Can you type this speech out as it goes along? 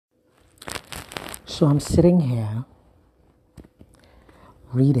So I'm sitting here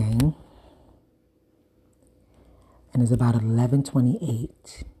reading, and it's about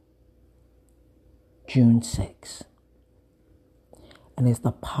 11:28, June 6th, and it's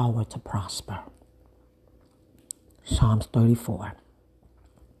the power to prosper. Psalms 34.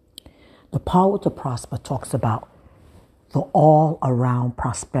 The power to prosper talks about the all-around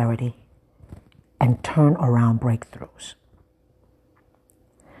prosperity and turn-around breakthroughs.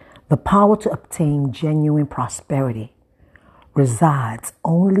 The power to obtain genuine prosperity resides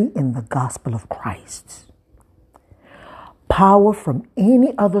only in the gospel of Christ. Power from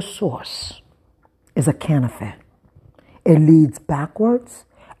any other source is a counterfeit. It leads backwards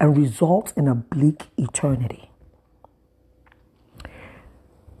and results in a bleak eternity.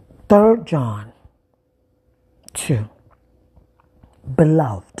 3 John 2.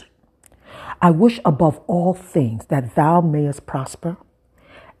 Beloved, I wish above all things that thou mayest prosper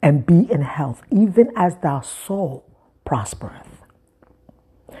and be in health, even as thy soul prospereth.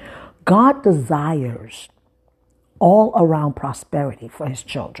 God desires all around prosperity for his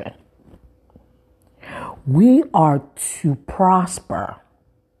children. We are to prosper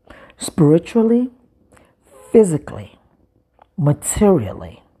spiritually, physically,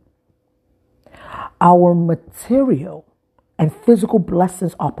 materially. Our material and physical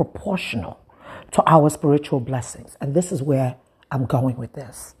blessings are proportional to our spiritual blessings. And this is where I'm going with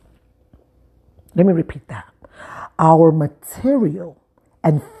this. Let me repeat that. Our material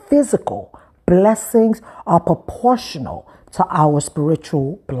and physical blessings are proportional to our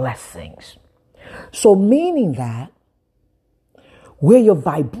spiritual blessings. So meaning that where your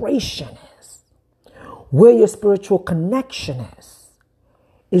vibration is, where your spiritual connection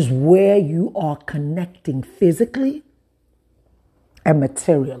is where you are connecting physically and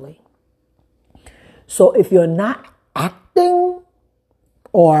materially. So if you're not acting,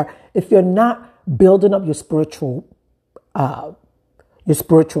 or if you're not building up your spiritual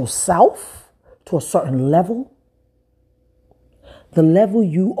self to a certain level, the level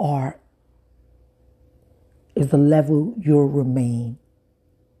you are is the level you'll remain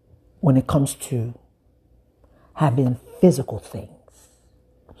when it comes to having physical things.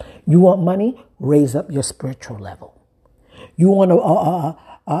 You want money? Raise up your spiritual level. You want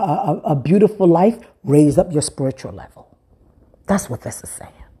a beautiful life? Raise up your spiritual level. That's what this is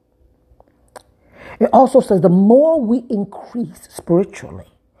saying. It also says the more we increase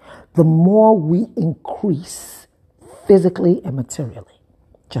spiritually, the more we increase physically and materially.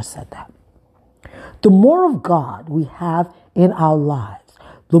 Just said that. The more of God we have in our lives,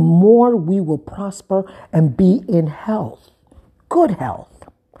 the more we will prosper and be in health, good health.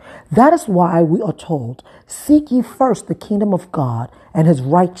 That is why we are told, seek ye first the kingdom of God and his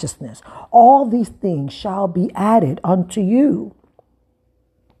righteousness. All these things shall be added unto you.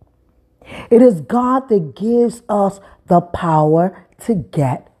 It is God that gives us the power to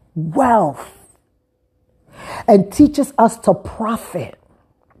get wealth and teaches us to profit.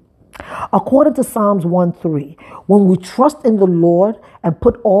 According to Psalms 1:3, when we trust in the Lord and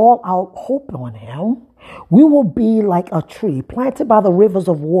put all our hope on him, we will be like a tree planted by the rivers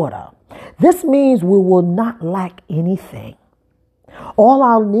of water. This means we will not lack anything. All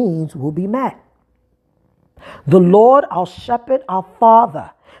our needs will be met. The Lord, our shepherd, our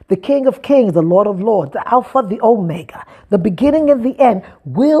father, the King of kings, the Lord of lords, the Alpha, the Omega, the beginning and the end,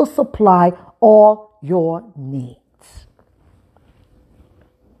 will supply all your needs.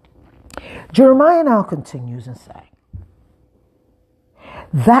 Jeremiah now continues and says,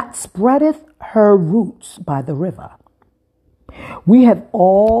 that spreadeth her roots by the river. We have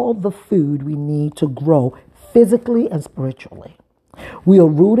all the food we need to grow physically and spiritually. We are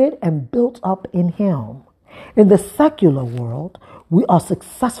rooted and built up in him. In the secular world, we are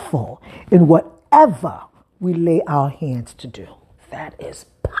successful in whatever we lay our hands to do. That is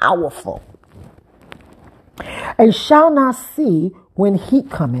powerful. And shall not see when heat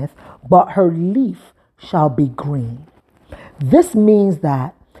cometh, but her leaf shall be green. This means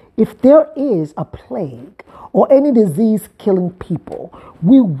that if there is a plague or any disease killing people,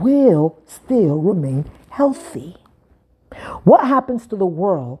 we will still remain healthy. What happens to the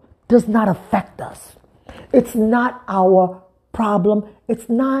world does not affect us. It's not our problem. It's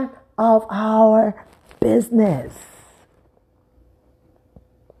not of our business.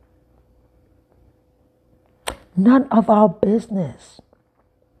 None of our business.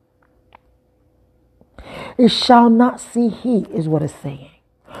 It shall not see heat is what it's saying,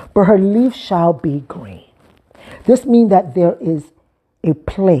 but her leaf shall be green. This means that there is a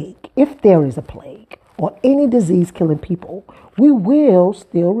plague. If there is a plague or any disease killing people, we will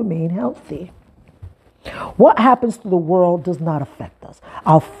still remain healthy. What happens to the world does not affect us.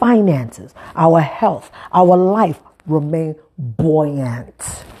 Our finances, our health, our life remain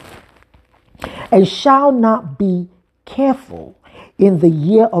buoyant. And shall not be careful in the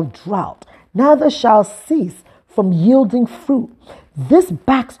year of drought, neither shall cease from yielding fruit. This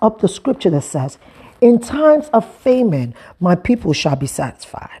backs up the scripture that says, in times of famine, my people shall be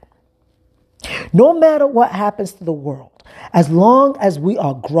satisfied. No matter what happens to the world, as long as we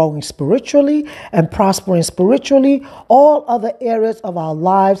are growing spiritually and prospering spiritually, all other areas of our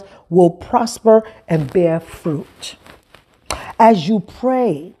lives will prosper and bear fruit. As you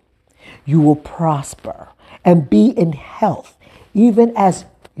pray, you will prosper and be in health, even as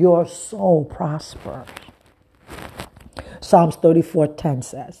your soul prospers. Psalms 34:10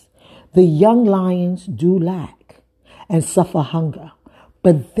 says, the young lions do lack and suffer hunger,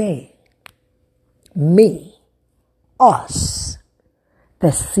 but they, us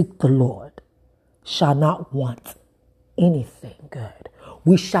that seek the Lord, shall not want anything good.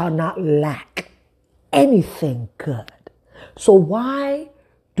 We shall not lack anything good. So why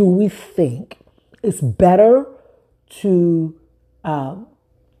do we think it's better to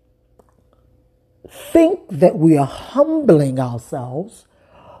think that we are humbling ourselves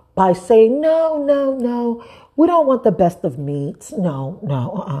by saying, no, we don't want the best of meats. No.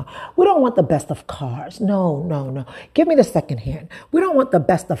 We don't want the best of cars. No. Give me the second hand. We don't want the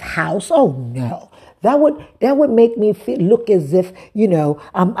best of house. Oh, no. That would make me look as if,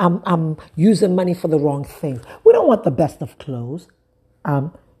 I'm using money for the wrong things. We don't want the best of clothes.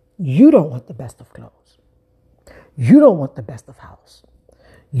 You don't want the best of clothes. You don't want the best of house.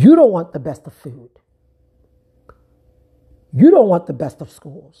 You don't want the best of food. You don't want the best of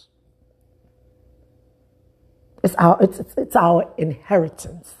schools. It's our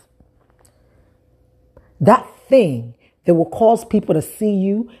inheritance. That thing that will cause people to see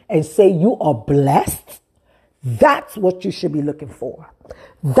you and say you are blessed, that's what you should be looking for.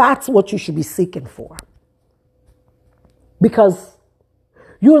 That's what you should be seeking for. Because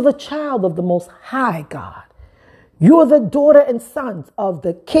you're the child of the Most High God. You're the daughter and sons of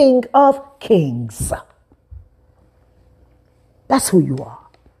the King of Kings. That's who you are.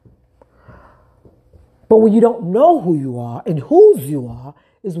 But when you don't know who you are and whose you are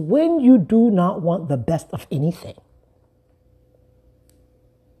is when you do not want the best of anything.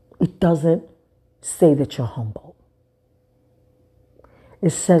 It doesn't say that you're humble.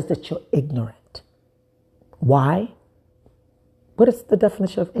 It says that you're ignorant. Why? What is the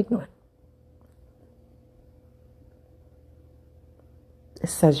definition of ignorant? It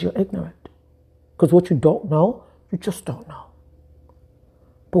says you're ignorant. Because what you don't know, you just don't know.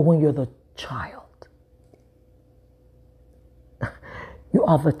 But when you're the child, you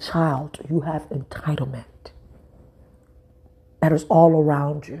are the child, you have entitlement that is all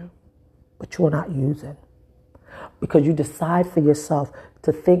around you, but you are not using. Because you decide for yourself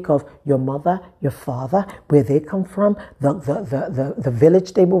to think of your mother, your father, where they come from, the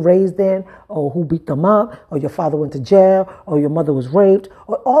village they were raised in, or who beat them up, or your father went to jail, or your mother was raped,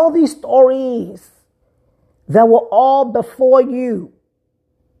 or all these stories that were all before you.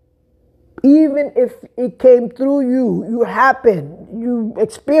 Even if it came through you, you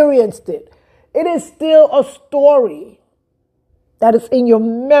experienced it, it is still a story that is in your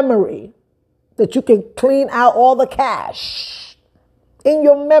memory that you can clean out all the cache in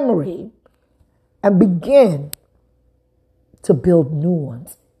your memory and begin to build new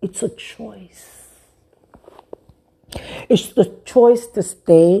ones. It's a choice. It's the choice to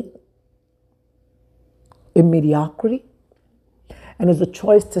stay in mediocrity, and it's a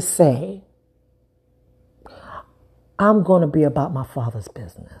choice to say, I'm going to be about my Father's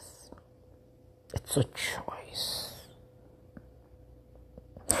business. It's a choice.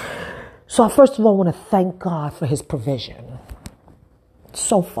 So first of all, I want to thank God for his provision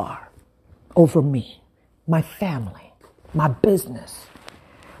so far over me, my family, my business,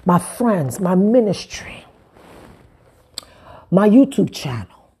 my friends, my ministry, my YouTube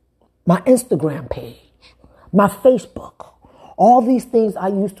channel, my Instagram page, my Facebook. All these things I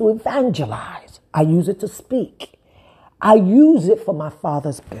use to evangelize. I use it to speak. I use it for my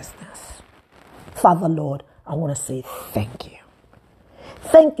Father's business. Father, Lord, I want to say thank you.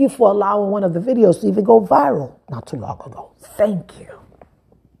 Thank you for allowing one of the videos to even go viral not too long ago. Thank you.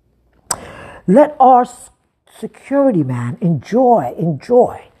 Let our security man enjoy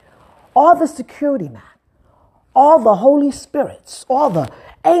all the security man, all the Holy Spirits, all the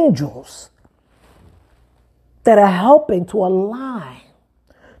angels that are helping to align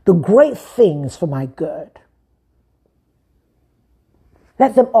the great things for my good.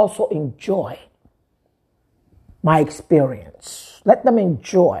 Let them also enjoy my experience. Let them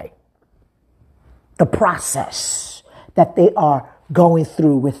enjoy the process that they are going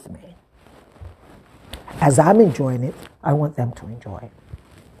through with me. As I'm enjoying it, I want them to enjoy it.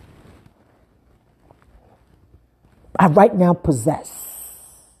 I right now possess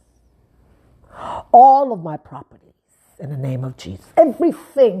all of my properties in the name of Jesus.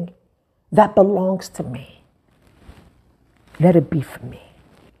 Everything that belongs to me, let it be for me.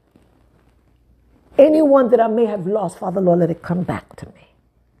 Anyone that I may have lost, Father Lord, let it come back to me.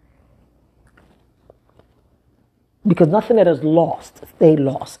 Because nothing that is lost, stay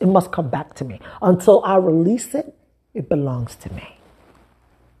lost. It must come back to me. Until I release it, it belongs to me.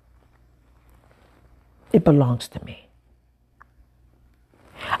 It belongs to me.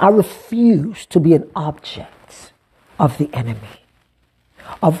 I refuse to be an object of the enemy,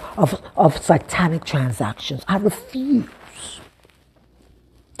 of satanic transactions. I refuse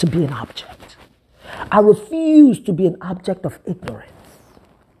to be an object. I refuse to be an object of ignorance.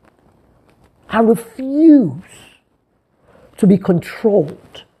 I refuse to be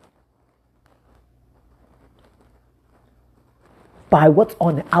controlled by what's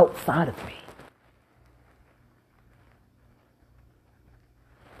on the outside of me.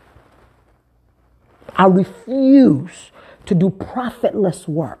 I refuse to do profitless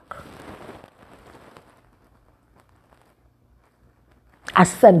work. I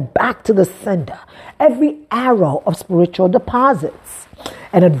send back to the sender every arrow of spiritual deposits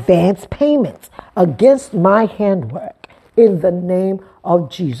and advance payments against my handwork in the name of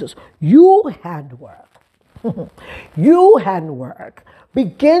Jesus. You handwork, you handwork,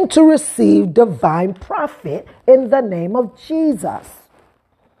 begin to receive divine profit in the name of Jesus.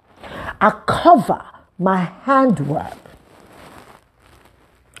 I cover my handwork.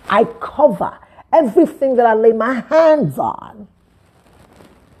 I cover everything that I lay my hands on.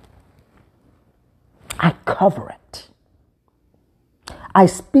 I cover it. I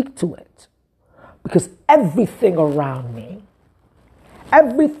speak to it because everything around me,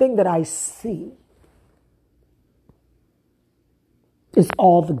 everything that I see is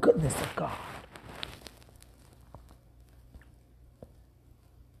all the goodness of God.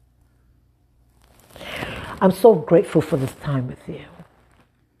 I'm so grateful for this time with you.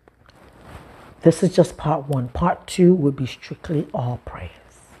 This is just part one. Part two will be strictly all prayers.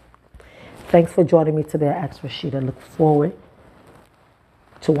 Thanks for joining me today. I asked Rashida. Look forward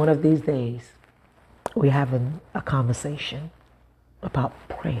to one of these days we're having a conversation about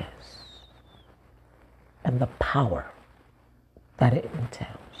prayers and the power that it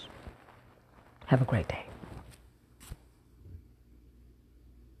entails. Have a great day.